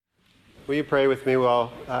Will you pray with me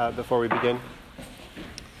before we begin?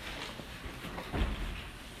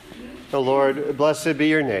 Oh Lord, blessed be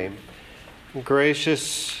your name,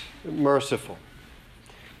 gracious, merciful,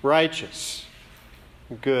 righteous,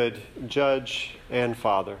 good Judge and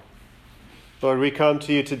Father. Lord, we come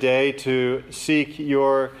to you today to seek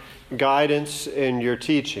your guidance and your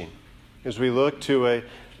teaching as we look to a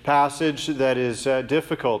passage that is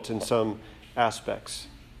difficult in some aspects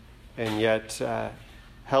and yet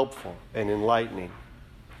helpful and enlightening.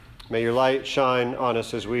 May your light shine on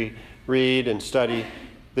us as we read and study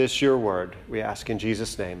this your word. We ask in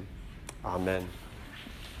Jesus' name. Amen.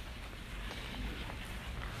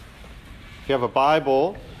 If you have a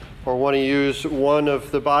Bible or want to use one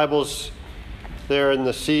of the Bibles there in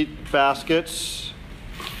the seat baskets,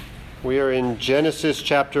 we are in Genesis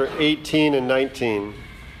chapter 18 and 19.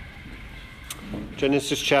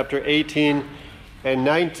 Genesis chapter 18 and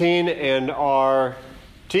 19, and our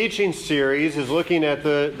teaching series is looking at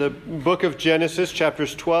the book of Genesis,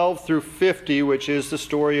 chapters 12 through 50, which is the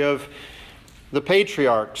story of the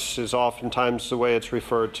patriarchs, is oftentimes the way it's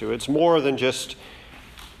referred to. It's more than just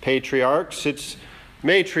patriarchs, it's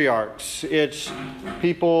matriarchs. It's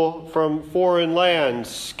people from foreign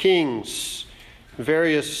lands, kings,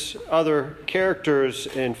 various other characters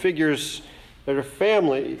and figures that are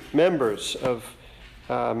family members of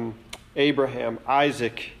Abraham,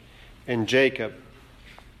 Isaac, and Jacob.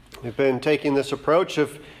 We've been taking this approach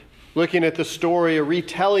of looking at the story, a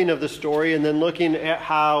retelling of the story, and then looking at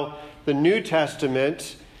how the New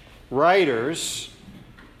Testament writers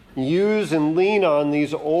use and lean on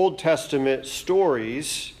these Old Testament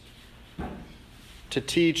stories to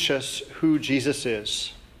teach us who Jesus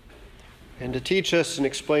is, and to teach us and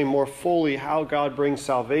explain more fully how God brings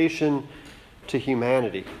salvation to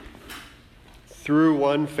humanity through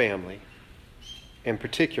one family, in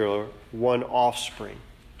particular, one offspring.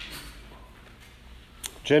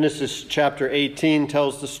 Genesis chapter 18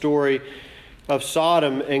 tells the story of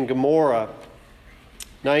Sodom and Gomorrah.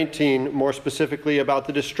 19, more specifically, about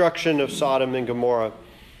the destruction of Sodom and Gomorrah.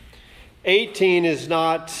 18 is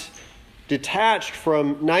not detached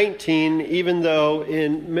from 19, even though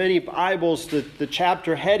in many Bibles the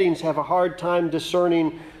chapter headings have a hard time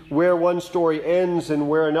discerning where one story ends and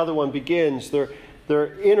where another one begins. They're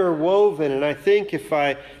interwoven, and I think if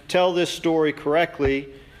I tell this story correctly,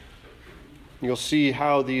 you'll see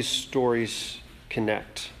how these stories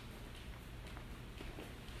connect.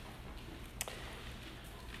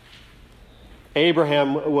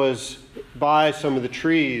 Abraham was by some of the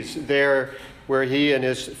trees there where he and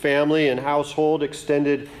his family and household,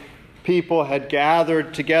 extended people, had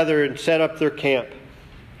gathered together and set up their camp.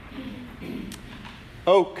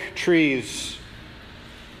 Oak trees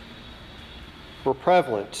were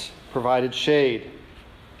prevalent, provided shade.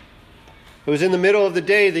 It was in the middle of the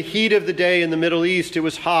day, the heat of the day in the Middle East. It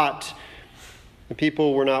was hot. The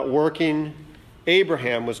people were not working.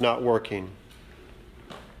 Abraham was not working.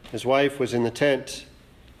 His wife was in the tent.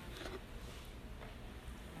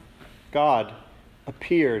 God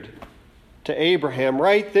appeared to Abraham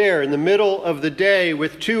right there in the middle of the day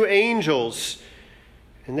with two angels.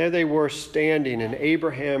 And there they were standing, and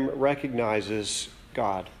Abraham recognizes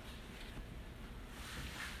God.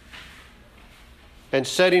 And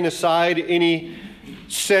setting aside any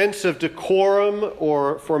sense of decorum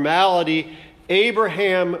or formality,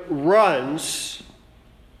 Abraham runs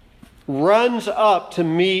up to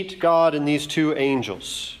meet God and these two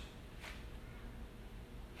angels.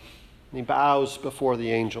 And he bows before the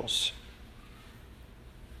angels.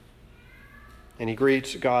 And he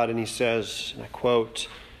greets God and he says, and I quote,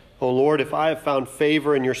 "O Lord, if I have found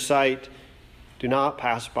favor in your sight, do not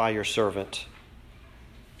pass by your servant.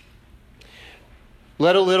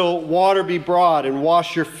 Let a little water be brought and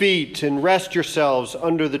wash your feet and rest yourselves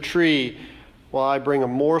under the tree while I bring a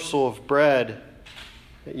morsel of bread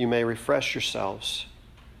that you may refresh yourselves.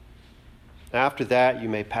 After that you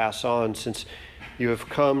may pass on, since you have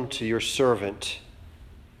come to your servant."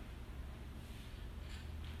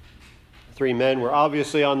 Three men were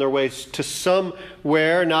obviously on their way to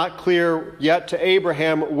somewhere, not clear yet to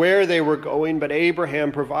Abraham where they were going, but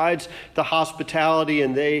Abraham provides the hospitality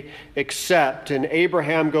and they accept. And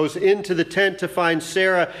Abraham goes into the tent to find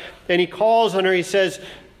Sarah, and he calls on her. He says,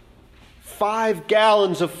 5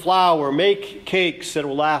 gallons of flour, make cakes that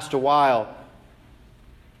will last a while.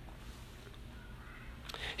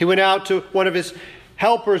 He went out to one of his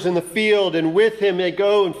helpers in the field, and with him they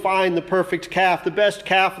go and find the perfect calf, the best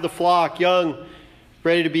calf of the flock, young,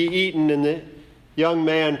 ready to be eaten, and the young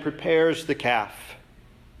man prepares the calf.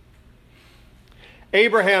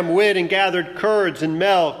 Abraham went and gathered curds and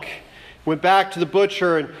milk, went back to the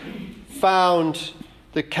butcher and found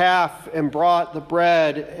the calf and brought the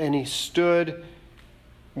bread, and he stood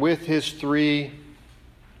with his 3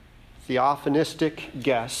 theophanistic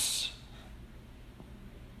guests.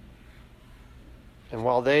 And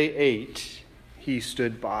while they ate, he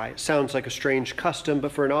stood by. It sounds like a strange custom,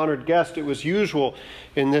 but for an honored guest, it was usual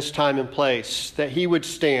in this time and place that he would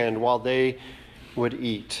stand while they would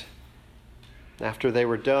eat. After they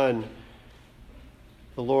were done,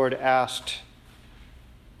 the Lord asked,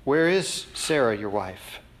 "Where is Sarah, your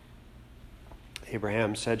wife?"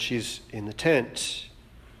 Abraham said, "She's in the tent."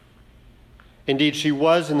 Indeed, she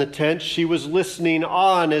was in the tent. She was listening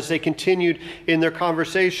on as they continued in their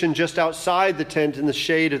conversation just outside the tent in the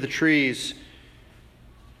shade of the trees.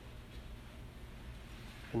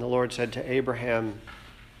 And the Lord said to Abraham,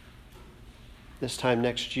 "This time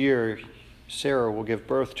next year, Sarah will give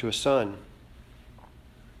birth to a son."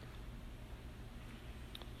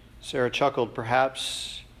 Sarah chuckled,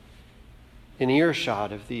 perhaps in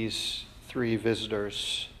earshot of these 3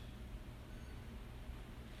 visitors.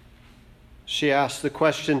 She asked the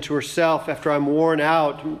question to herself, "After I'm worn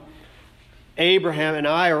out, Abraham and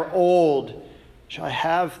I are old, shall I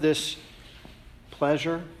have this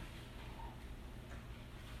pleasure?"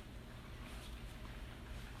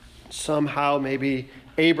 Somehow, maybe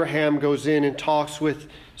Abraham goes in and talks with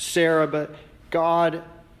Sarah, but God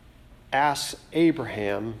asks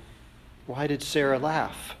Abraham, "Why did Sarah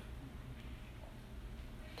laugh?"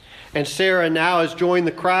 And Sarah now has joined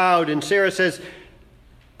the crowd, and Sarah says,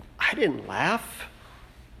 "I didn't laugh."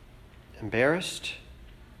 Embarrassed,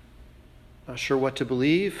 not sure what to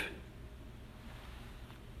believe.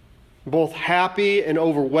 Both happy and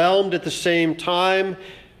overwhelmed at the same time.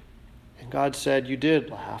 And God said, "You did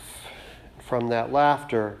laugh." And from that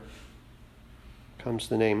laughter comes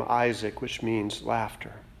the name Isaac, which means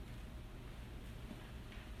laughter.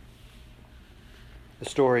 The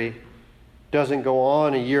story doesn't go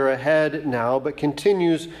on a year ahead now, but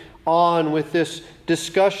continues on with this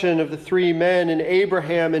discussion of the 3 men and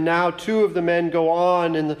Abraham, and now 2 of the men go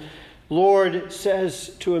on, and the Lord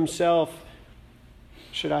says to himself,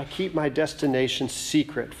 "Should I keep my destination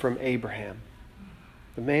secret from Abraham,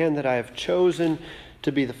 the man that I have chosen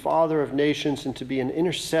to be the father of nations and to be an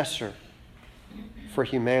intercessor for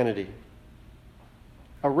humanity,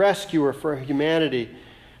 a rescuer for humanity?"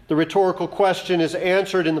 The rhetorical question is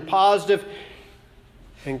answered in the positive,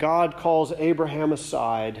 and God calls Abraham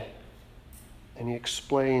aside, and he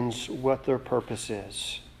explains what their purpose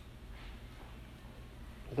is.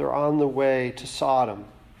 They're on the way to Sodom,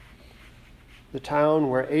 the town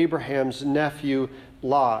where Abraham's nephew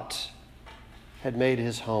Lot had made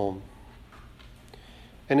his home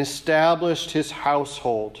and established his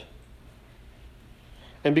household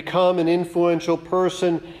and become an influential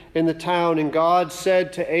person in the town. And God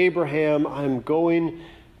said to Abraham, "I'm going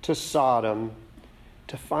to Sodom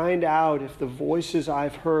to find out if the voices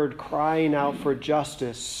I've heard crying out for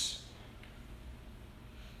justice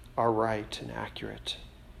are right and accurate."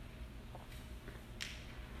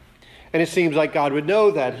 And it seems like God would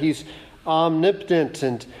know that. He's omnipotent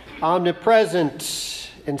and omnipresent.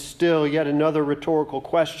 And still, yet another rhetorical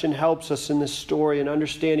question helps us in this story in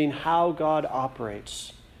understanding how God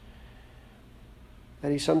operates.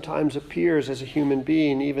 That he sometimes appears as a human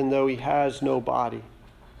being even though he has no body.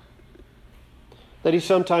 That he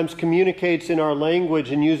sometimes communicates in our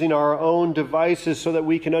language and using our own devices so that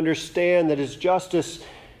we can understand that his justice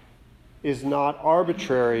is not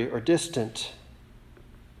arbitrary or distant,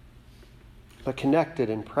 but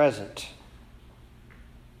connected and present.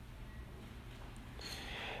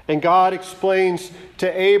 And God explains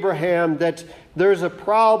to Abraham that there's a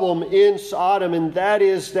problem in Sodom, and that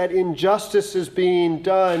is that injustice is being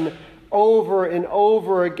done over and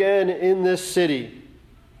over again in this city.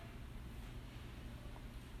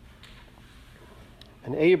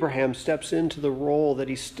 And Abraham steps into the role that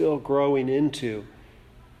he's still growing into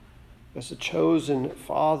as the chosen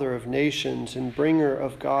father of nations and bringer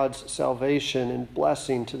of God's salvation and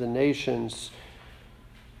blessing to the nations.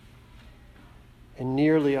 And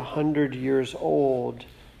nearly 100 years old,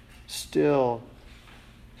 still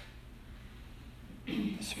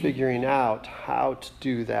is figuring out how to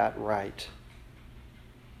do that right.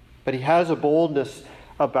 But he has a boldness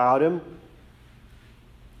about him.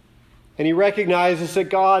 And he recognizes that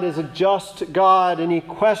God is a just God, and he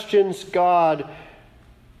questions God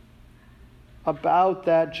about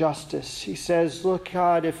that justice. He says, "Look,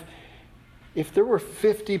 God, if there were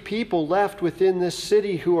 50 people left within this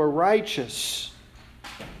city who are righteous,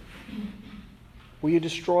 will you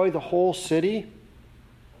destroy the whole city?"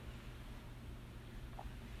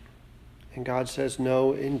 And God says,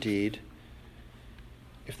 "No, indeed.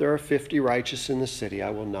 If there are 50 righteous in the city,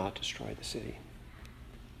 I will not destroy the city."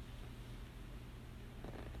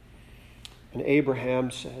 And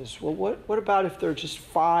Abraham says, well, what about if they're just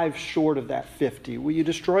 5 short of that 50? Will you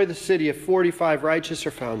destroy the city if 45 righteous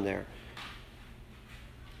are found there?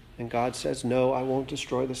 And God says, no, I won't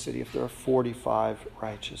destroy the city if there are 45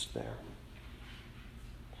 righteous there.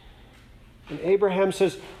 And Abraham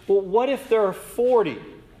says, well, what if there are 40?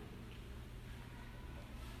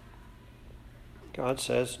 God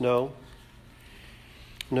says, no,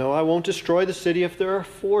 I won't destroy the city if there are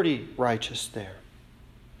 40 righteous there.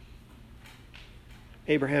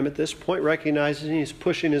 Abraham at this point recognizes he's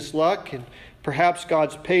pushing his luck, and perhaps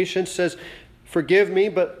God's patience says, forgive me,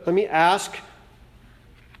 but let me ask,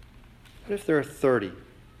 what if there are 30?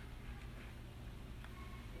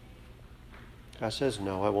 God says,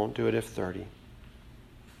 no, I won't do it if 30.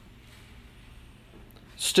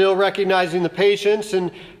 Still recognizing the patience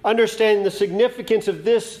and understanding the significance of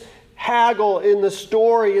this haggle in the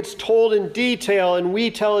story. It's told in detail, and we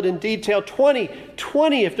tell it in detail. 20.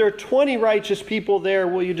 If there are 20 righteous people there,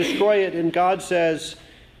 will you destroy it? And God says,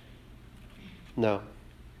 no.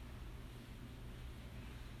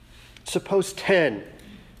 Suppose 10.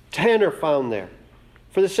 10 are found there.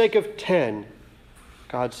 For the sake of 10,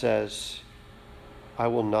 God says, I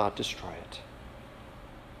will not destroy it.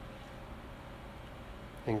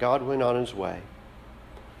 And God went on his way.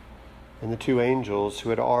 And the 2 angels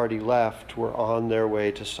who had already left were on their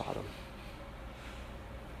way to Sodom.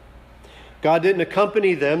 God didn't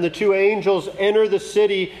accompany them. The 2 angels enter the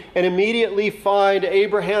city and immediately find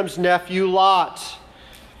Abraham's nephew Lot,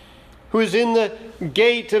 who is in the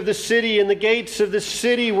gate of the city, and the gates of the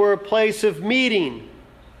city were a place of meeting,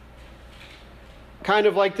 kind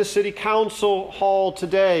of like the city council hall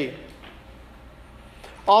today.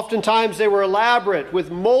 Oftentimes they were elaborate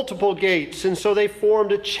with multiple gates, and so they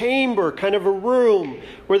formed a chamber, kind of a room,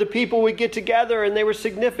 where the people would get together, and they were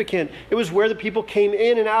significant. It was where the people came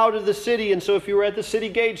in and out of the city, and so if you were at the city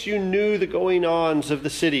gates, you knew the going-ons of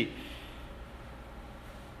the city.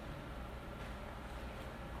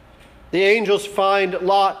 The angels find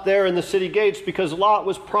Lot there in the city gates because Lot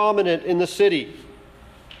was prominent in the city.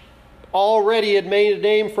 Already had made a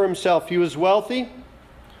name for himself. He was wealthy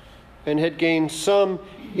and had gained some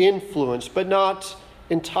influence, but not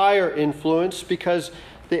entire influence, because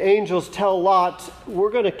the angels tell Lot, we're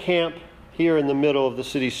going to camp here in the middle of the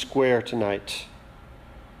city square tonight.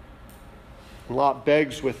 And Lot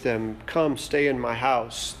begs with them, come stay in my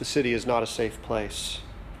house. The city is not a safe place.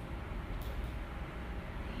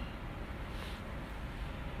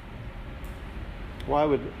 Why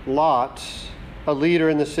would Lot, a leader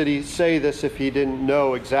in the city, say this if he didn't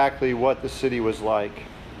know exactly what the city was like?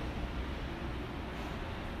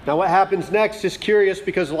 Now what happens next is curious,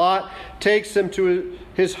 because Lot takes them to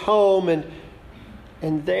his home,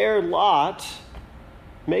 and there Lot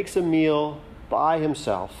makes a meal by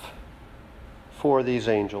himself for these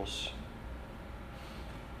angels.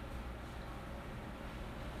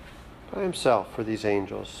 By himself for these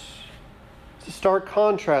angels. It's a stark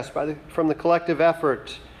contrast from the collective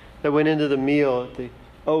effort that went into the meal at the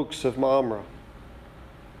Oaks of Mamre.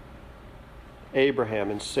 Abraham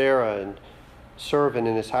and Sarah and servant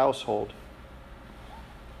in his household.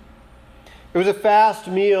 It was a fast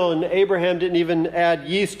meal, and Abraham didn't even add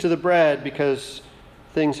yeast to the bread because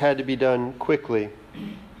things had to be done quickly.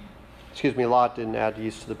 Lot didn't add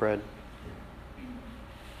yeast to the bread.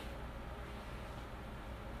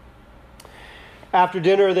 After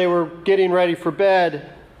dinner, they were getting ready for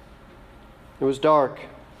bed. It was dark.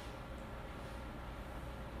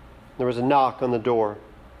 There was a knock on the door.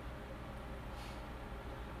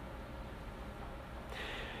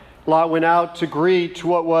 Lot went out to greet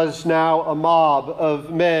what was now a mob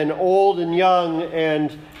of men, old and young,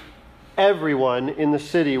 and everyone in the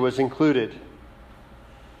city was included.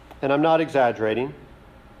 And I'm not exaggerating.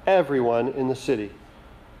 Everyone in the city.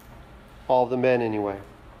 All the men anyway.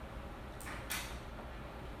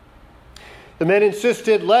 The men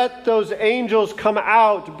insisted, let those angels come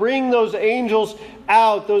out. Bring those angels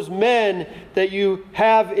out, those men that you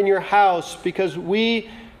have in your house, because we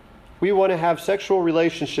want to have sexual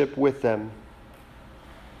relationship with them.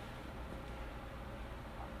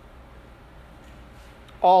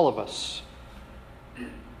 All of us.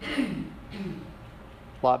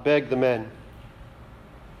 Lot begged the men,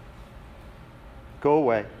 go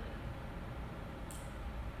away.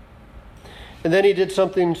 And then he did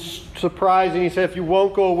something surprising. He said, if you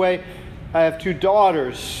won't go away, I have 2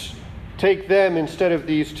 daughters. Take them instead of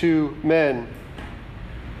these 2 men.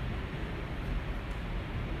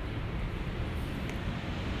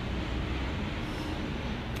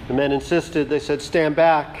 The men insisted. They said, stand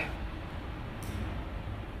back.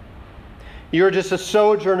 You're just a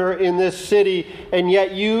sojourner in this city, and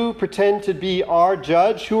yet you pretend to be our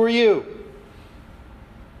judge? Who are you?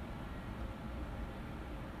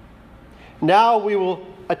 Now we will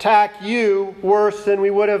attack you worse than we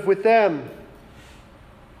would have with them."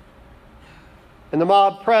 And the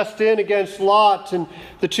mob pressed in against Lot, and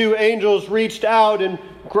the two angels reached out and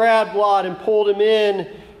grabbed Lot and pulled him in, and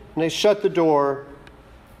they shut the door.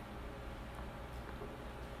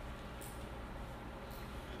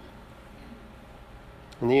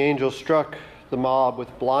 And the angels struck the mob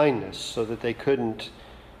with blindness so that they couldn't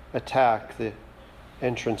attack the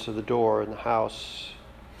entrance of the door in the house.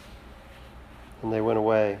 And they went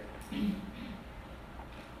away.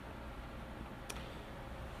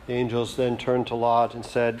 The angels then turned to Lot and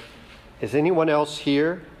said, "Is anyone else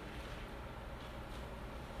here?"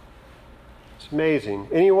 It's amazing.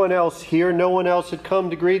 Anyone else here? No one else had come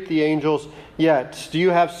to greet the angels yet. Do you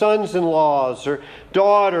have sons-in-laws or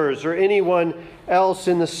daughters or anyone else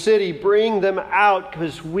in the city? Bring them out,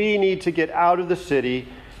 because we need to get out of the city.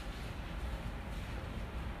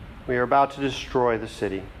 We are about to destroy the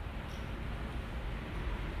city.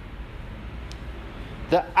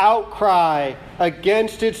 The outcry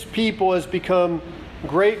against its people has become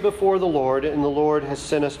great before the Lord, and the Lord has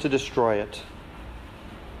sent us to destroy it.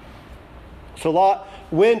 So Lot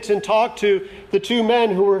went and talked to the two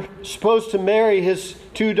men who were supposed to marry his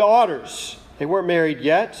two daughters. They weren't married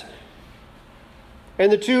yet.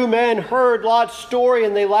 And the two men heard Lot's story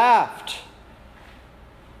and they laughed.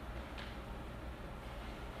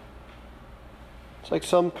 It's like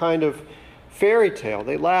some kind of fairy tale.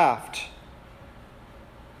 They laughed.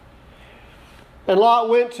 And Lot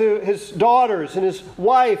went to his daughters and his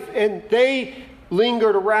wife, and they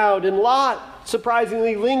lingered around. And Lot,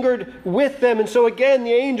 surprisingly, lingered with them. And so again,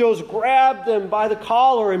 the angels grabbed them by the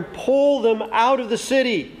collar and pulled them out of the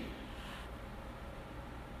city.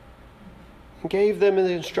 And gave them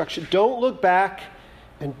the instruction, don't look back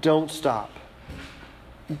and don't stop.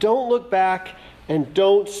 Don't look back and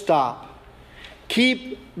don't stop.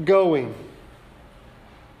 Keep going.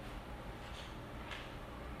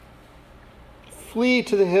 Flee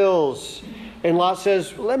to the hills. And Lot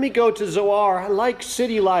says, let me go to Zoar. I like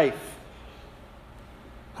city life.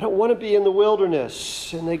 I don't want to be in the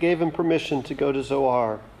wilderness. And they gave him permission to go to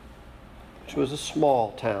Zoar, which was a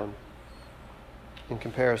small town in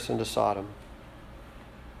comparison to Sodom.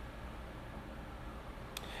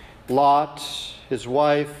 Lot, his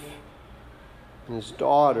wife, and his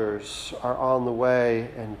daughters are on the way,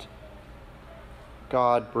 and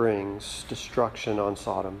God brings destruction on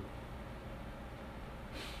Sodom.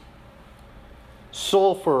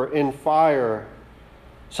 Sulfur and fire.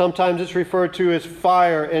 Sometimes it's referred to as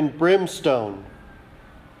fire and brimstone.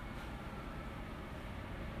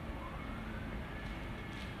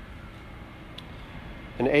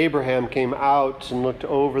 And Abraham came out and looked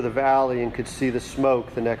over the valley and could see the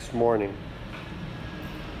smoke the next morning.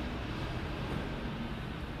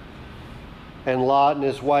 And Lot and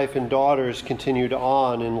his wife and daughters continued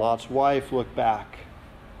on, and Lot's wife looked back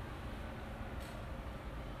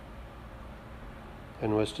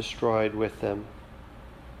and was destroyed with them.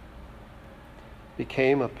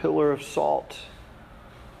 Became a pillar of salt.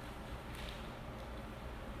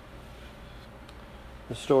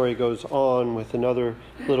 The story goes on with another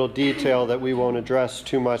little detail that we won't address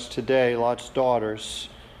too much today. Lot's daughters,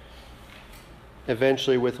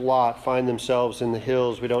 eventually with Lot, find themselves in the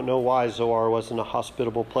hills. We don't know why Zoar wasn't a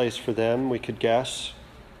hospitable place for them. We could guess.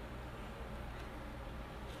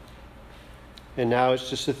 And now it's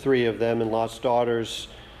just the three of them, and Lot's daughters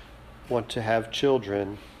want to have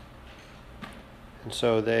children. And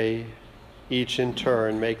so they each in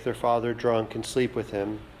turn make their father drunk and sleep with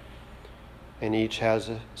him. And each has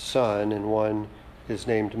a son, and one is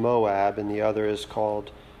named Moab, and the other is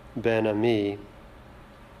called Ben-Ami.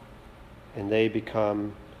 And they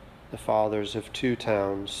become the fathers of two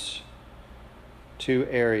towns, two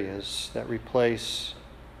areas that replace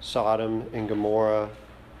Sodom and Gomorrah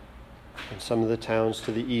and some of the towns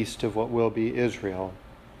to the east of what will be Israel,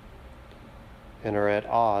 and are at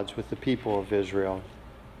odds with the people of Israel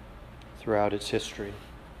throughout its history.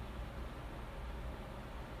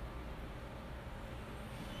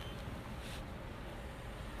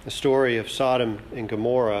 The story of Sodom and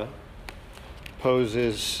Gomorrah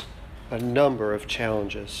poses a number of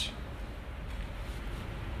challenges.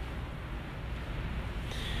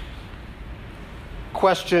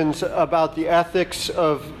 Questions about the ethics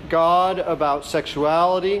of God, about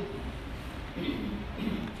sexuality,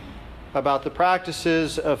 about the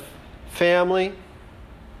practices of family.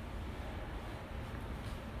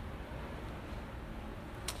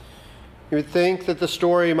 You would think that the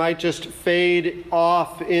story might just fade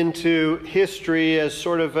off into history as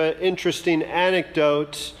sort of an interesting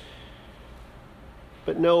anecdote.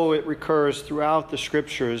 But no, it recurs throughout the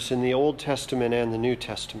Scriptures in the Old Testament and the New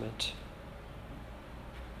Testament.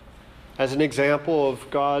 as an example of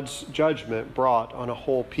God's judgment brought on a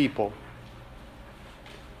whole people.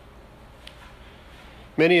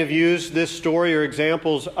 Many have used this story or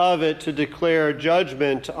examples of it to declare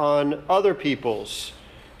judgment on other peoples,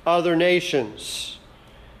 other nations,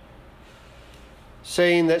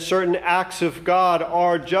 saying that certain acts of God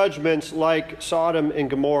are judgments like Sodom and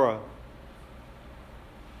Gomorrah.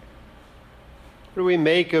 What do we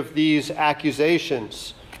make of these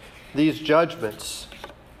accusations, these judgments?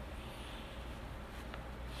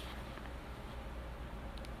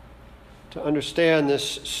 To understand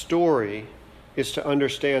this story is to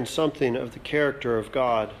understand something of the character of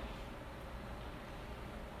God.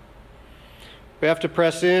 We have to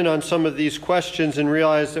press in on some of these questions and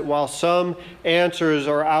realize that while some answers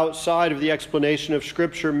are outside of the explanation of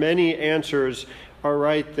Scripture, many answers are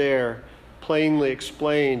right there, plainly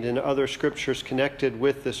explained in other Scriptures connected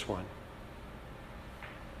with this one.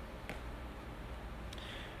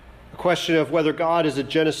 The question of whether God is a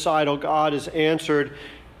genocidal God is answered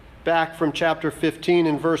back from chapter 15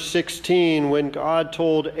 and verse 16, when God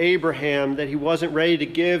told Abraham that he wasn't ready to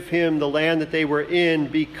give him the land that they were in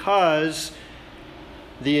because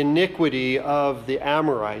the iniquity of the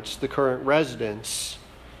Amorites, the current residents,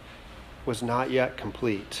 was not yet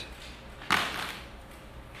complete.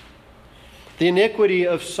 The iniquity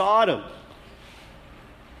of Sodom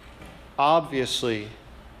obviously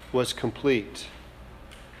was complete.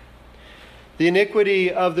 The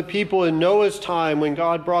iniquity of the people in Noah's time when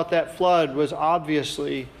God brought that flood was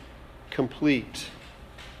obviously complete.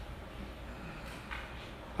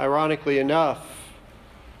 Ironically enough,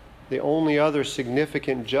 the only other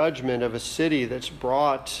significant judgment of a city that's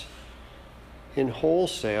brought in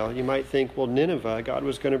wholesale, you might think, well, Nineveh, God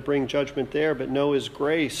was going to bring judgment there, but no, His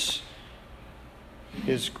grace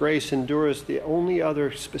endures. The only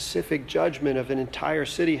other specific judgment of an entire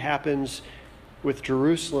city happens with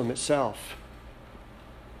Jerusalem itself.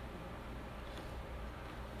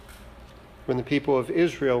 When the people of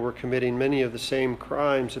Israel were committing many of the same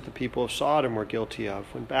crimes that the people of Sodom were guilty of,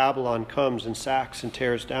 when Babylon comes and sacks and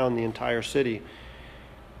tears down the entire city,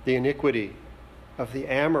 the iniquity of the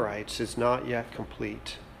Amorites is not yet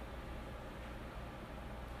complete.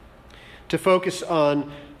 To focus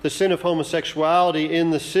on the sin of homosexuality in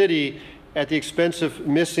the city at the expense of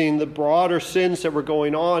missing the broader sins that were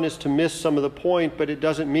going on is to miss some of the point, but it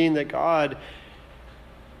doesn't mean that God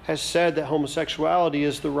has said that homosexuality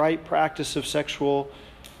is the right practice of sexual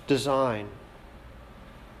design.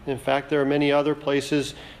 In fact, there are many other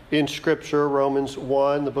places in Scripture, Romans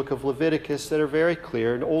 1, the book of Leviticus, that are very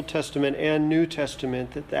clear in Old Testament and New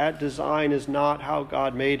Testament that design is not how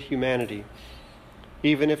God made humanity.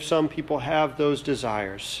 Even if some people have those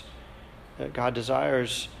desires, that God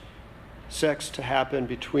desires sex to happen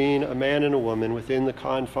between a man and a woman within the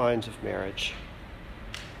confines of marriage.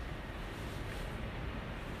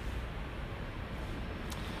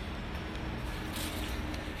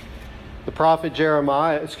 The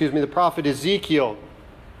prophet Ezekiel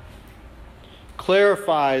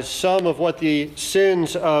clarifies some of what the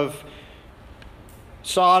sins of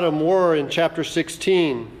Sodom were in chapter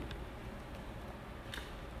 16.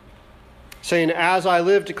 Saying, "As I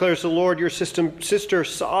live, declares the Lord, your sister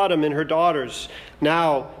Sodom and her daughters."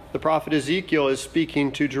 Now, the prophet Ezekiel is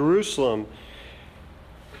speaking to Jerusalem.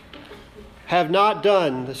 Have not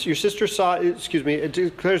done, it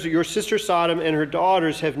declares that your sister Sodom and her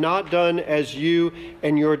daughters have not done as you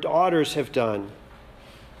and your daughters have done.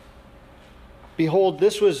 Behold,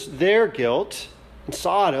 this was their guilt in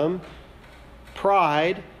Sodom: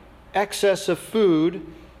 pride, excess of food,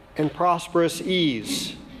 and prosperous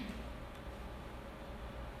ease.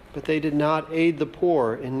 But they did not aid the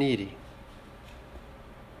poor and needy.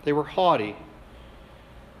 They were haughty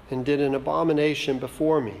and did an abomination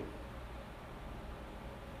before me.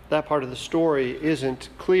 That part of the story isn't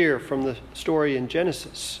clear from the story in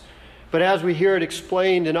Genesis. But as we hear it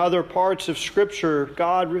explained in other parts of Scripture,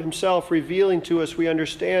 God Himself revealing to us, we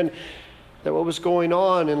understand that what was going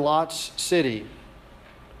on in Lot's city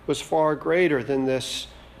was far greater than this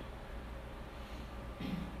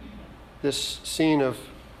scene of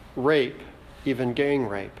rape, even gang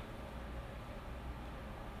rape.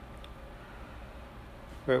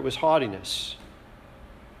 Where it was haughtiness.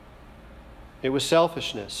 It was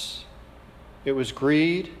selfishness. It was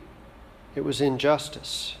greed. It was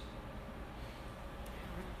injustice.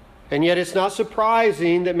 And yet it's not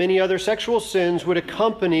surprising that many other sexual sins would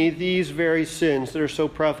accompany these very sins that are so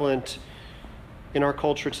prevalent in our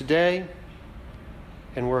culture today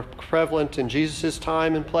and were prevalent in Jesus'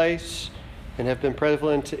 time and place and have been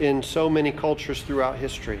prevalent in so many cultures throughout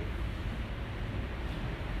history.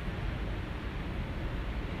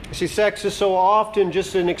 See, sex is so often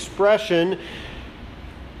just an expression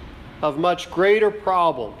of much greater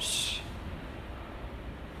problems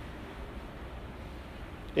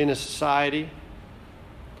in a society,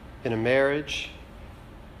 in a marriage,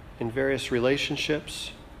 in various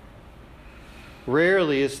relationships.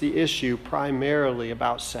 Rarely is the issue primarily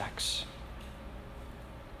about sex.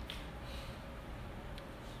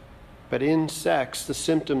 But in sex, the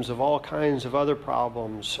symptoms of all kinds of other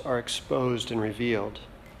problems are exposed and revealed,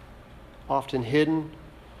 often hidden,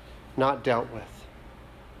 not dealt with.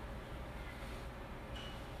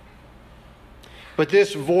 But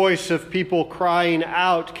this voice of people crying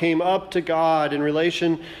out came up to God in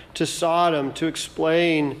relation to Sodom to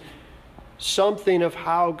explain something of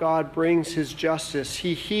how God brings his justice.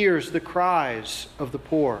 He hears the cries of the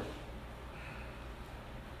poor.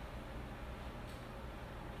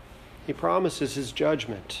 He promises his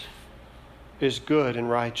judgment is good and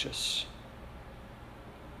righteous.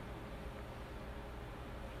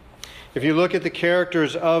 If you look at the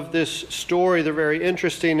characters of this story, they're very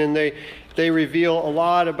interesting, and they reveal a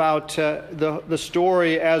lot about the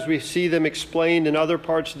story as we see them explained in other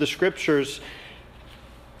parts of the Scriptures.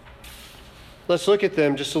 Let's look at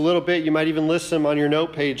them just a little bit. You might even list them on your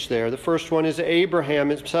note page there. The first one is Abraham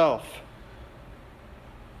himself.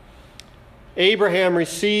 Abraham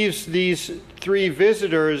receives these three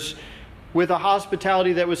visitors with a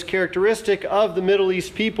hospitality that was characteristic of the Middle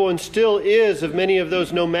East people and still is of many of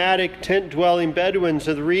those nomadic tent-dwelling Bedouins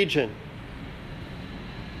of the region.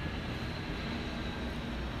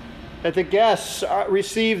 That the guests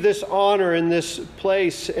receive this honor in this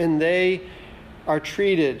place, and they are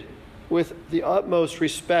treated with the utmost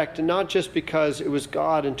respect, and not just because it was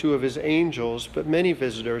God and two of his angels, but many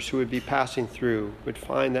visitors who would be passing through would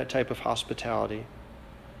find that type of hospitality.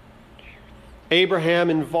 Abraham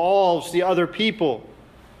involves the other people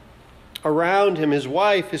around him, his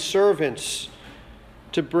wife, his servants,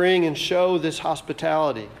 to bring and show this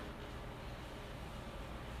hospitality.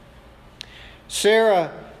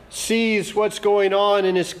 Sarah sees what's going on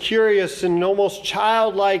and is curious and almost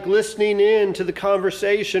childlike, listening in to the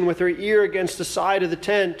conversation with her ear against the side of the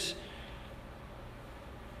tent.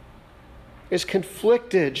 Is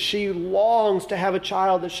conflicted. She longs to have a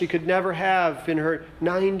child that she could never have in her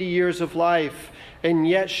 90 years of life, and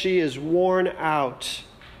yet she is worn out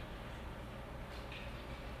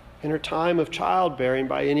and her time of childbearing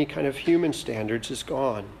by any kind of human standards is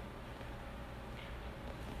gone.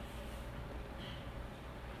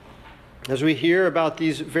 As we hear about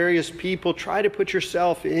these various people, try to put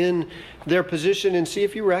yourself in their position and see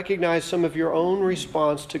if you recognize some of your own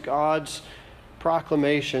response to God's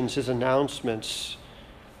proclamations, his announcements,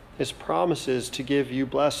 his promises to give you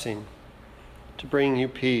blessing, to bring you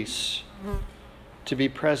peace, to be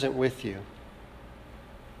present with you.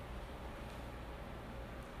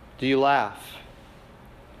 Do you laugh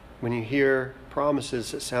when you hear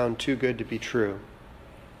promises that sound too good to be true?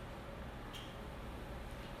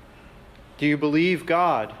 Do you believe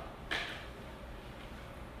God?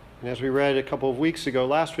 And as we read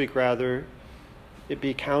last week, it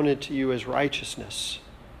be counted to you as righteousness.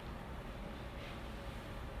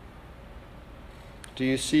 Do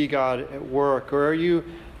you see God at work? Or are you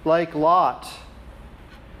like Lot,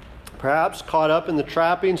 perhaps caught up in the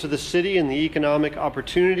trappings of the city and the economic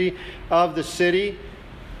opportunity of the city,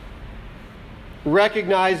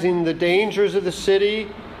 recognizing the dangers of the city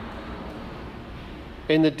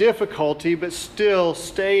and the difficulty, but still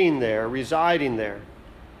staying there, residing there?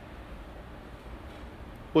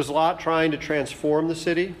 Was Lot trying to transform the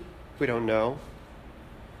city? We don't know.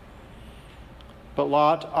 But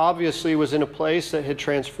Lot obviously was in a place that had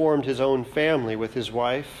transformed his own family with his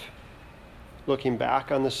wife, looking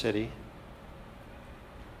back on the city,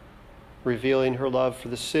 revealing her love for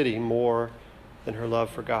the city more than her love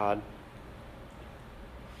for God.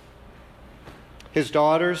 His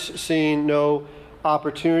daughters, seeing no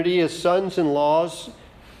opportunity, his sons-in-laws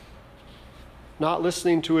not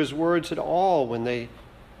listening to his words at all when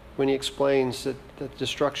he explains that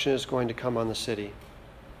destruction is going to come on the city.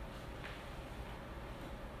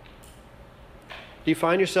 Do you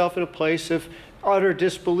find yourself in a place of utter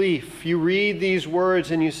disbelief? You read these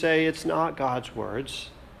words and you say, it's not God's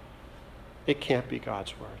words. It can't be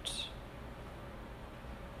God's words.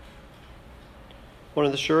 One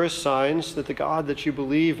of the surest signs that the God that you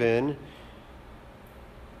believe in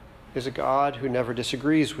is a God who never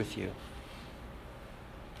disagrees with you.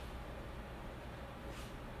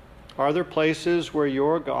 Are there places where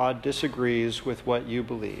your God disagrees with what you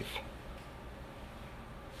believe?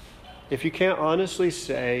 If you can't honestly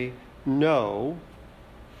say no,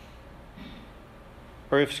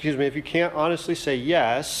 if you can't honestly say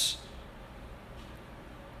yes,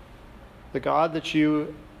 The God that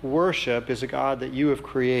you worship is a God that you have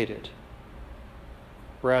created,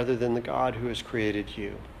 rather than the God who has created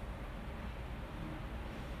you.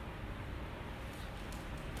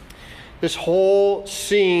 This whole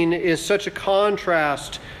scene is such a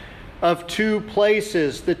contrast of two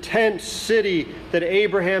places: the tent city that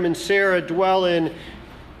Abraham and Sarah dwell in,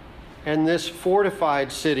 and this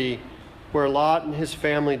fortified city where Lot and his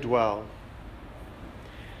family dwell.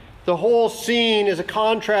 The whole scene is a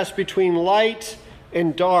contrast between light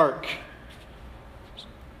and dark,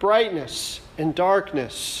 brightness and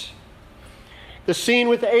darkness. The scene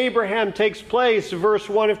with Abraham takes place, verse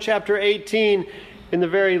 1 of chapter 18, in the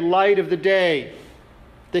very light of the day,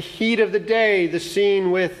 the heat of the day. The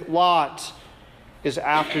scene with Lot is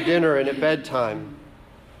after dinner and at bedtime.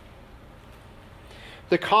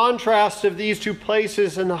 The contrast of these two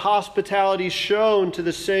places and the hospitality shown to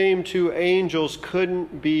the same two angels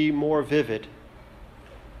couldn't be more vivid.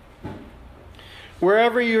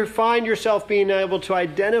 Wherever you find yourself being able to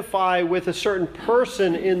identify with a certain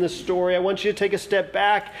person in the story, I want you to take a step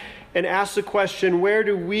back and ask the question, where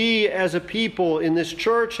do we as a people in this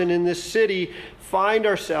church and in this city find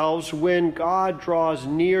ourselves when God draws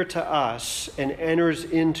near to us and enters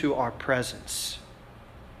into our presence?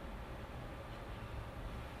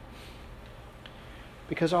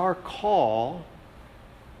 Because our call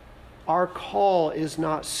is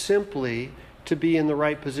not simply to be in the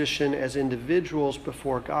right position as individuals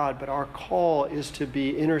before God, but our call is to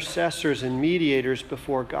be intercessors and mediators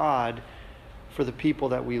before God for the people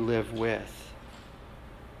that we live with.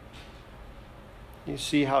 You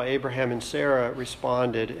see how Abraham and Sarah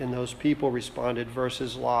responded, and those people responded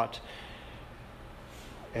versus Lot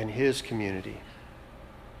and his community.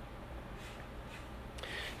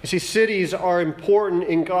 You see, cities are important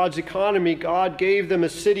in God's economy. God gave them a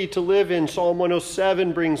city to live in. Psalm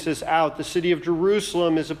 107 brings this out. The city of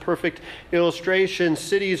Jerusalem is a perfect illustration.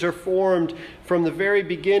 Cities are formed from the very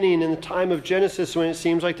beginning in the time of Genesis, when it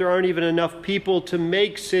seems like there aren't even enough people to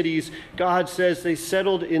make cities. God says they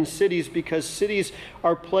settled in cities because cities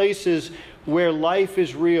are places where life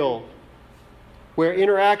is real, where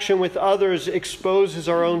interaction with others exposes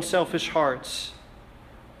our own selfish hearts,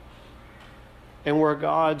 and where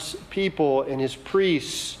God's people and his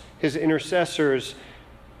priests, his intercessors,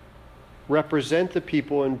 represent the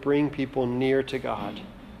people and bring people near to God.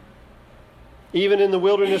 Even in the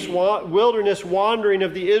wilderness wandering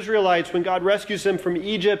of the Israelites, when God rescues them from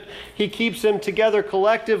Egypt, he keeps them together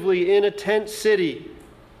collectively in a tent city.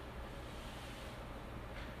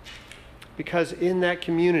 Because in that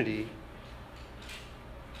community,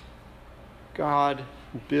 God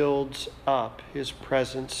builds up his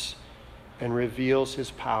presence and reveals his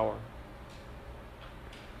power.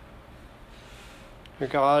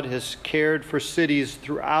 God has cared for cities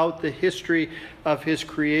throughout the history of his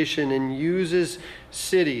creation and uses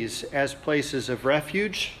cities as places of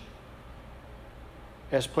refuge,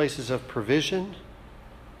 as places of provision,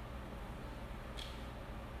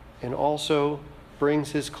 and also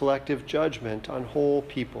brings his collective judgment on whole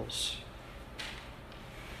peoples,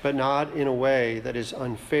 but not in a way that is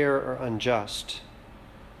unfair or unjust,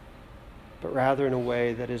 but rather in a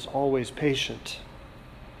way that is always patient,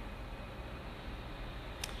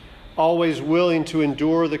 always willing to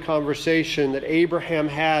endure the conversation that Abraham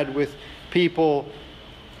had with people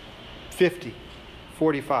 50,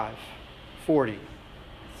 45, 40,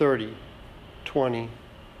 30, 20,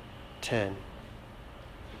 10.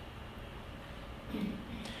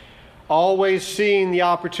 Always seeing the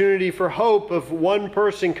opportunity for hope of one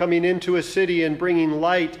person coming into a city and bringing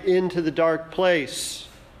light into the dark place.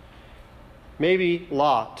 Maybe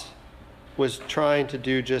Lot was trying to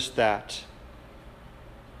do just that.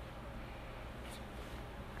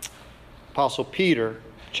 Apostle Peter,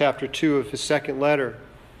 chapter 2 of his second letter,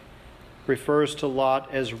 refers to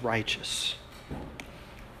Lot as righteous.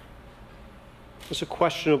 It's a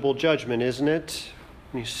questionable judgment, isn't it?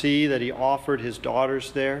 You see that he offered his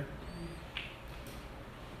daughters there.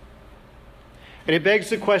 And it begs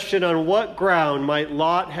the question, on what ground might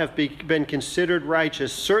Lot have been considered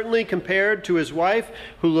righteous? Certainly compared to his wife,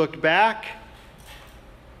 who looked back,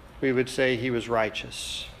 we would say he was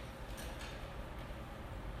righteous.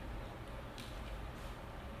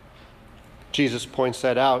 Jesus points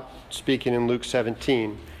that out, speaking in Luke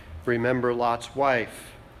 17. Remember Lot's wife.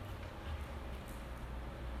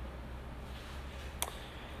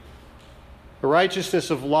 The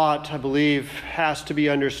righteousness of Lot, I believe, has to be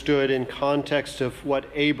understood in context of what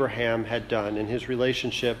Abraham had done in his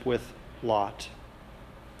relationship with Lot.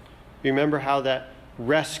 Remember how that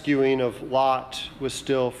rescuing of Lot was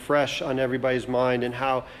still fresh on everybody's mind, and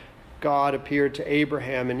how God appeared to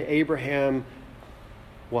Abraham, and Abraham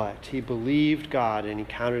what? He believed God and he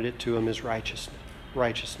counted it to him as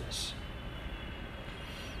righteousness.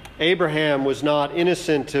 Abraham was not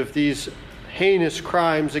innocent of these heinous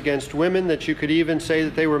crimes against women that you could even say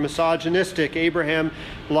that they were misogynistic. Abraham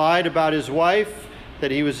lied about his wife,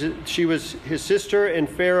 that she was his sister, and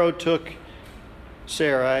Pharaoh took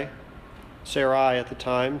Sarai at the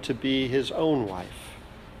time to be his own wife,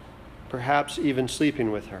 perhaps even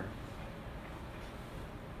sleeping with her.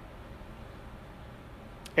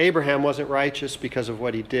 Abraham wasn't righteous because of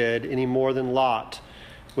what he did any more than Lot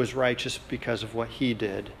was righteous because of what he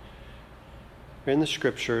did. In the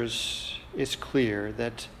scriptures, it's clear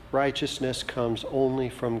that righteousness comes only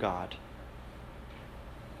from God.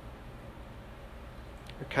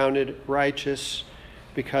 We're counted righteous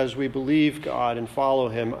because we believe God and follow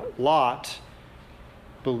him. Lot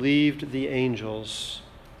believed the angels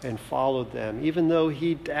and followed them. Even though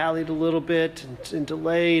he dallied a little bit and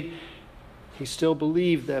delayed, he still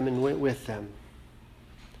believed them and went with them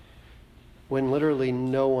when literally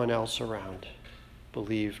no one else around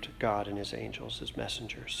believed God and his angels as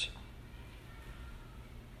messengers.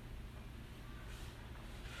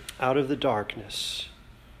 Out of the darkness,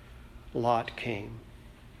 Lot came.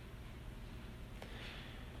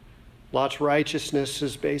 Lot's righteousness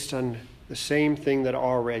is based on the same thing that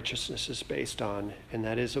our righteousness is based on, and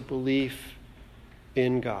that is a belief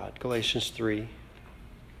in God. Galatians 3.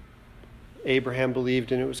 Abraham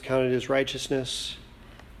believed and it was counted as righteousness.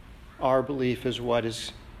 Our belief is what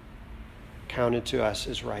is counted to us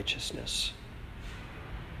as righteousness.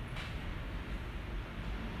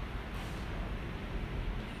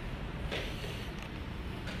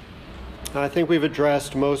 I think we've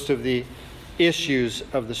addressed most of the issues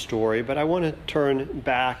of the story, but I want to turn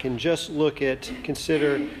back and just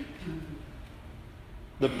consider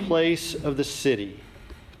the place of the city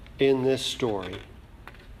in this story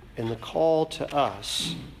and the call to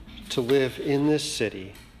us to live in this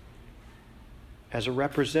city as a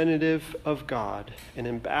representative of God, an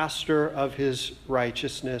ambassador of his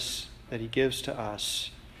righteousness that he gives to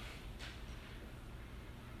us,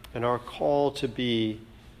 and our call to be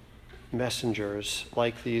messengers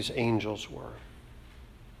like these angels were.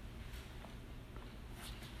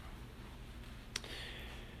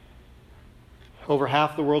 Over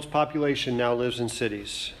half the world's population now lives in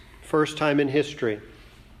cities. First time in history.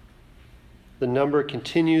 The number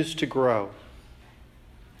continues to grow.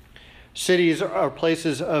 Cities are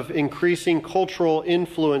places of increasing cultural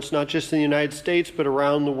influence, not just in the United States, but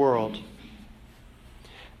around the world.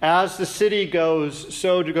 As the city goes,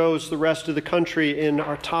 so goes the rest of the country in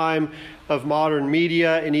our time of modern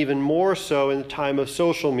media, and even more so in the time of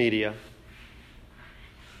social media.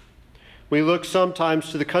 We look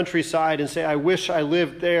sometimes to the countryside and say, I wish I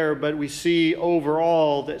lived there, but we see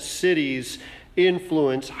overall that cities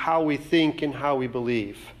influence how we think and how we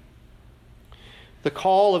believe. The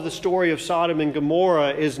call of the story of Sodom and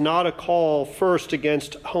Gomorrah is not a call first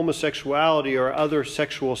against homosexuality or other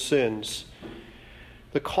sexual sins.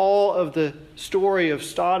 The call of the story of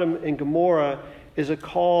Sodom and Gomorrah is a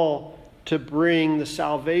call to bring the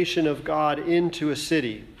salvation of God into a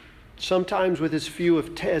city, sometimes with as few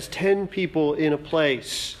as 10 people in a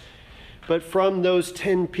place. But from those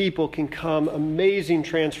 10 people can come amazing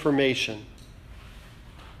transformation.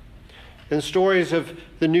 In the stories of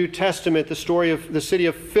the New Testament, the story of the city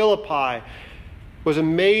of Philippi was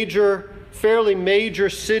a fairly major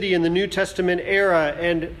city in the New Testament era.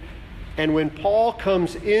 And when Paul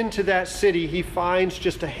comes into that city, he finds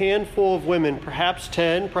just a handful of women, perhaps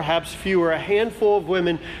 10, perhaps fewer, a handful of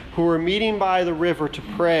women who are meeting by the river to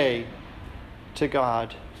pray to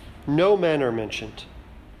God. No men are mentioned.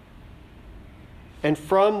 And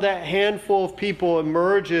from that handful of people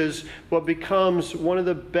emerges what becomes one of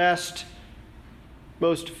the best,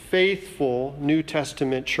 most faithful New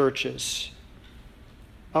Testament churches.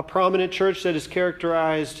 A prominent church that is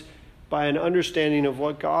characterized by an understanding of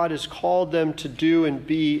what God has called them to do and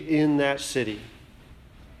be in that city.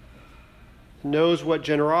 Knows what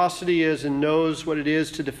generosity is and knows what it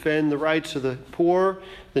is to defend the rights of the poor,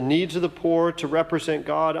 the needs of the poor, to represent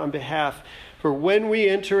God on behalf. For when we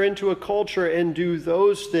enter into a culture and do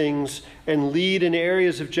those things and lead in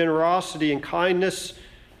areas of generosity and kindness,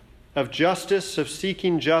 of justice, of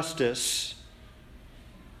seeking justice,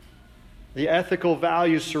 the ethical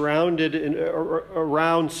values surrounded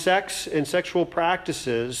around sex and sexual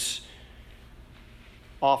practices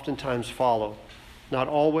oftentimes follow. Not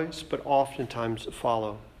always, but oftentimes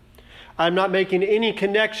follow. I'm not making any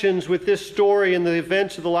connections with this story and the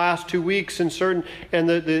events of the last 2 weeks and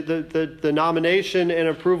the nomination and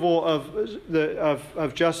approval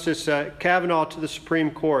of Justice Kavanaugh to the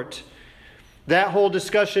Supreme Court. That whole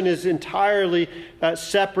discussion is entirely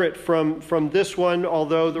separate from this one,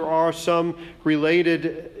 although there are some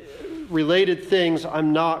related things.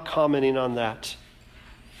 I'm not commenting on that.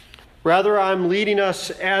 Rather, I'm leading us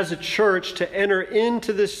as a church to enter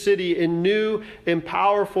into this city in new and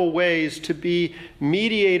powerful ways, to be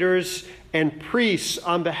mediators and priests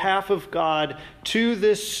on behalf of God to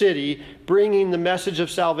this city, bringing the message of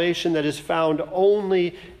salvation that is found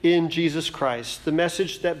only in Jesus Christ. The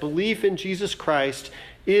message that belief in Jesus Christ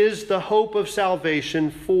is the hope of salvation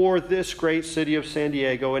for this great city of San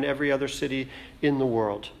Diego and every other city in the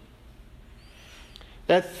world.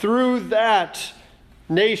 That through that,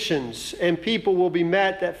 nations and people will be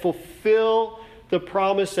met that fulfill the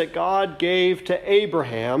promise that God gave to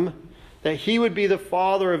Abraham, that he would be the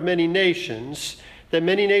father of many nations, that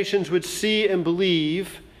many nations would see and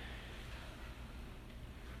believe,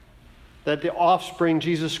 that the offspring,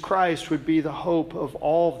 Jesus Christ, would be the hope of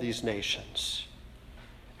all of these nations,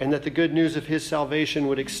 and that the good news of his salvation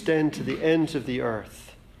would extend to the ends of the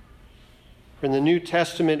earth. For in the New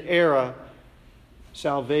Testament era,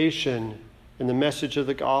 salvation and the message of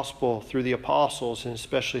the gospel through the apostles, and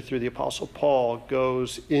especially through the apostle Paul,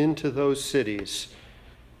 goes into those cities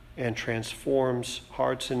and transforms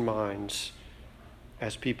hearts and minds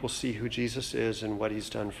as people see who Jesus is and what he's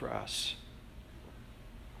done for us.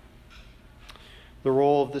 The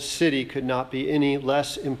role of the city could not be any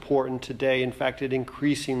less important today. In fact, it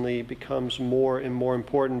increasingly becomes more and more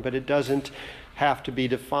important, but it doesn't have to be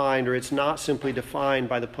defined, or it's not simply defined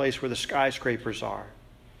by the place where the skyscrapers are.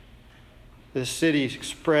 The city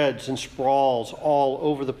spreads and sprawls all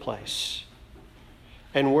over the place.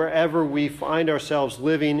 And wherever we find ourselves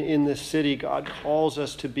living in this city, God calls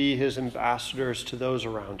us to be his ambassadors to those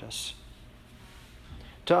around us.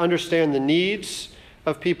 To understand the needs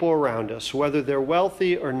of people around us, whether they're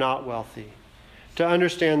wealthy or not wealthy. To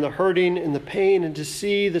understand the hurting and the pain, and to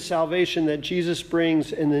see the salvation that Jesus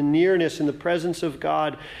brings and the nearness and the presence of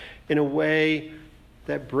God in a way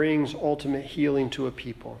that brings ultimate healing to a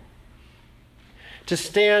people. To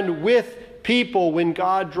stand with people when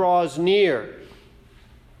God draws near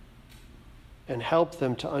and help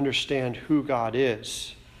them to understand who God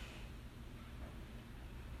is.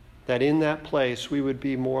 That in that place we would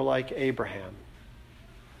be more like Abraham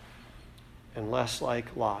and less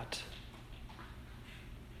like Lot.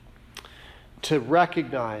 To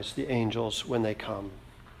recognize the angels when they come.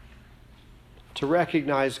 To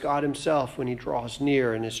recognize God himself when he draws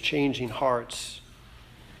near and is changing hearts.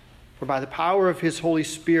 For by the power of his Holy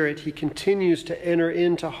Spirit, he continues to enter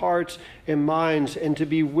into hearts and minds, and to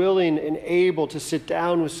be willing and able to sit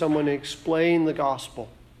down with someone and explain the gospel.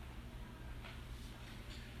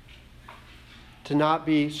 To not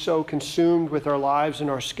be so consumed with our lives and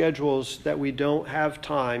our schedules that we don't have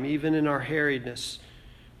time, even in our hurriedness,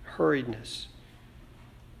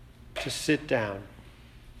 to sit down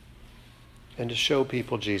and to show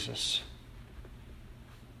people Jesus.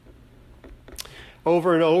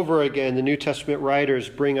 Over and over again, the New Testament writers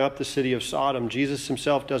bring up the city of Sodom. Jesus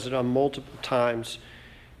himself does it on multiple times.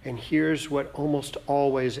 And here's what almost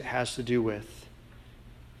always it has to do with: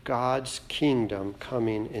 God's kingdom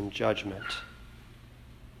coming in judgment.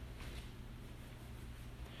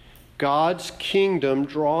 God's kingdom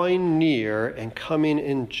drawing near and coming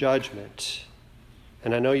in judgment.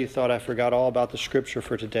 And I know you thought I forgot all about the scripture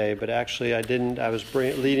for today, but actually I didn't. I was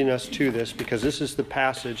leading us to this because this is the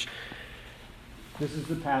passage. This is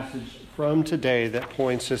the passage from today that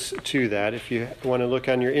points us to that. If you want to look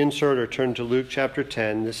on your insert or turn to Luke chapter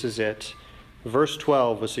 10, this is it. Verse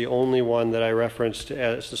 12 was the only one that I referenced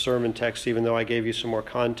as the sermon text, even though I gave you some more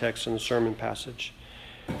context in the sermon passage.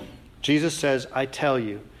 Jesus says, "I tell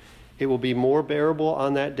you, it will be more bearable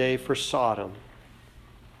on that day for Sodom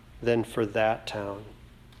than for that town."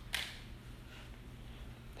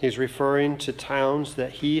 He's referring to towns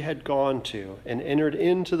that he had gone to and entered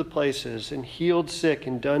into the places and healed sick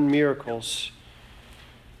and done miracles.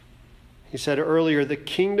 He said earlier, the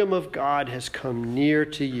kingdom of God has come near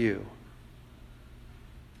to you.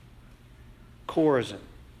 Chorazin,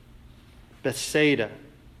 Bethsaida,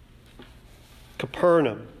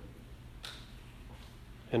 Capernaum,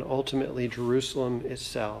 and ultimately Jerusalem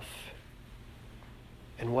itself.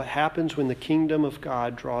 And what happens when the kingdom of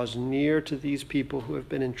God draws near to these people who have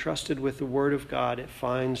been entrusted with the word of God? It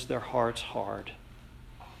finds their hearts hard.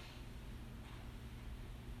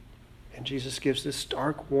 And Jesus gives this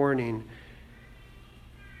stark warning,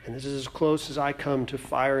 and this is as close as I come to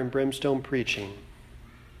fire and brimstone preaching.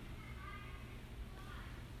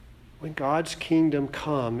 When God's kingdom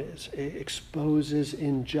comes, it exposes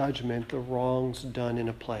in judgment the wrongs done in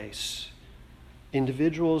a place,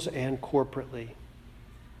 individuals and corporately.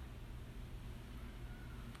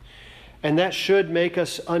 And that should make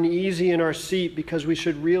us uneasy in our seat, because we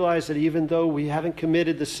should realize that even though we haven't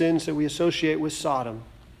committed the sins that we associate with Sodom,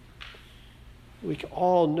 we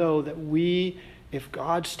all know that we, if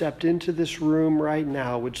God stepped into this room right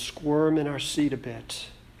now, would squirm in our seat a bit,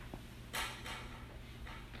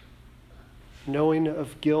 knowing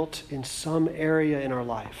of guilt in some area in our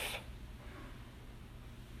life,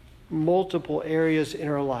 multiple areas in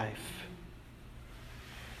our life.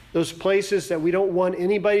 Those places that we don't want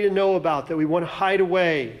anybody to know about, that we want to hide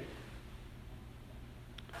away.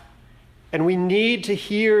 And we need to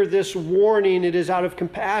hear this warning. It is out of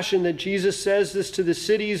compassion that Jesus says this to the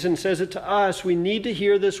cities and says it to us. We need to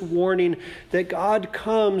hear this warning that God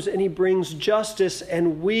comes and he brings justice,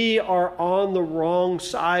 and we are on the wrong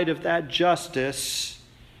side of that justice.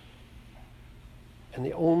 And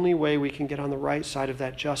the only way we can get on the right side of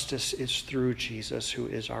that justice is through Jesus, who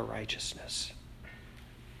is our righteousness.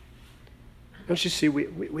 Don't you see,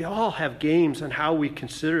 we all have games on how we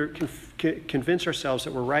convince ourselves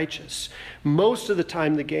that we're righteous. Most of the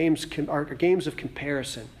time, the games are games of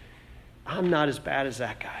comparison. I'm not as bad as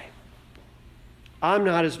that guy. I'm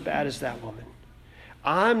not as bad as that woman.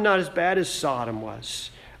 I'm not as bad as Sodom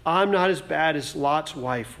was. I'm not as bad as Lot's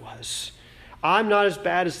wife was. I'm not as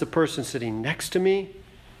bad as the person sitting next to me.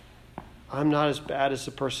 I'm not as bad as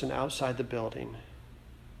the person outside the building.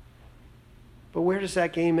 But where does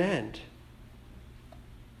that game end?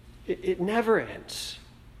 It never ends.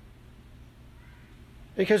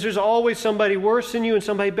 Because there's always somebody worse than you and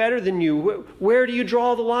somebody better than you. Where do you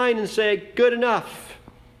draw the line and say, good enough?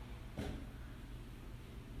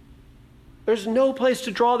 There's no place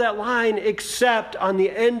to draw that line except on the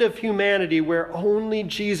end of humanity, where only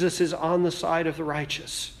Jesus is on the side of the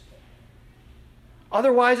righteous.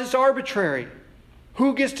 Otherwise, it's arbitrary.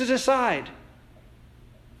 Who gets to decide?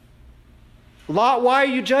 Lot, why are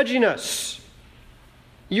you judging us?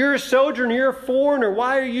 You're a sojourner, you're a foreigner.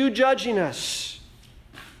 Why are you judging us?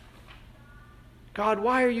 God,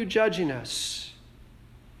 why are you judging us?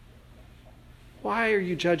 Why are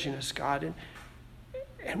you judging us, God?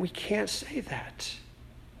 And we can't say that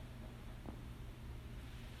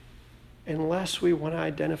unless we want to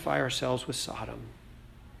identify ourselves with Sodom.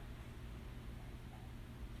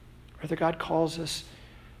 Rather, God calls us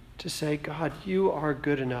to say, God, you are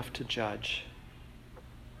good enough to judge.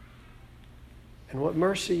 And what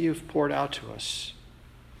mercy you've poured out to us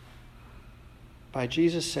by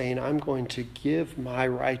Jesus saying, I'm going to give my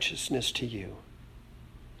righteousness to you.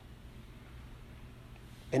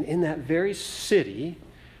 And in that very city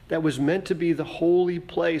that was meant to be the holy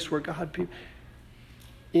place where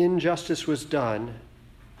injustice was done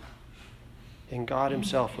and God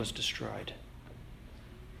himself was destroyed.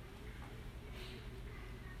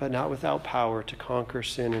 But not without power to conquer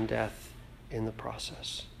sin and death in the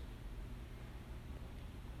process.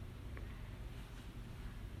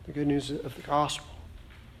 The good news of the gospel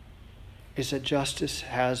is that justice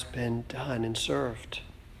has been done and served.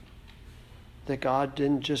 That God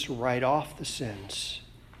didn't just write off the sins,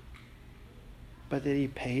 but that he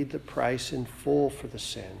paid the price in full for the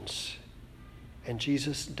sins. And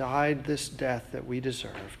Jesus died this death that we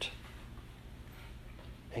deserved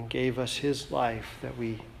and gave us his life that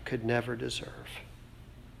we could never deserve.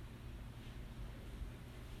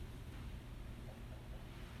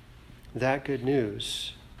 That good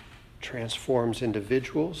news transforms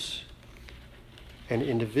individuals, and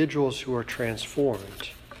individuals who are transformed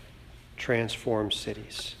transform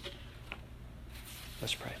cities.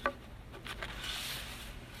 Let's pray.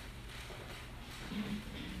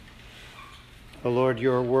 Oh Lord,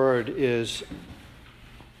 your word is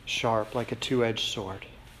sharp like a two-edged sword.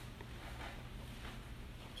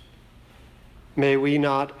 May we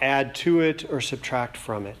not add to it or subtract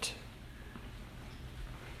from it.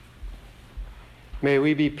 May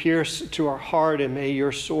we be pierced to our heart, and may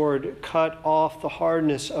your sword cut off the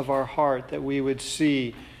hardness of our heart, that we would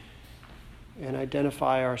see and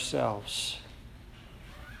identify ourselves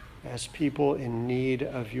as people in need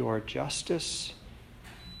of your justice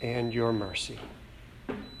and your mercy.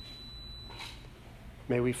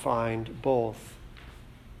 May we find both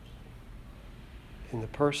in the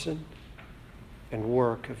person and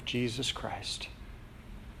work of Jesus Christ,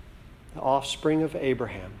 the offspring of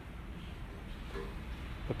Abraham,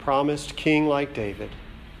 the promised king like David,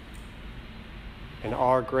 and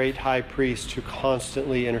our great high priest who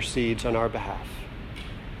constantly intercedes on our behalf.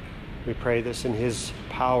 We pray this in his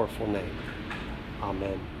powerful name.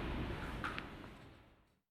 Amen.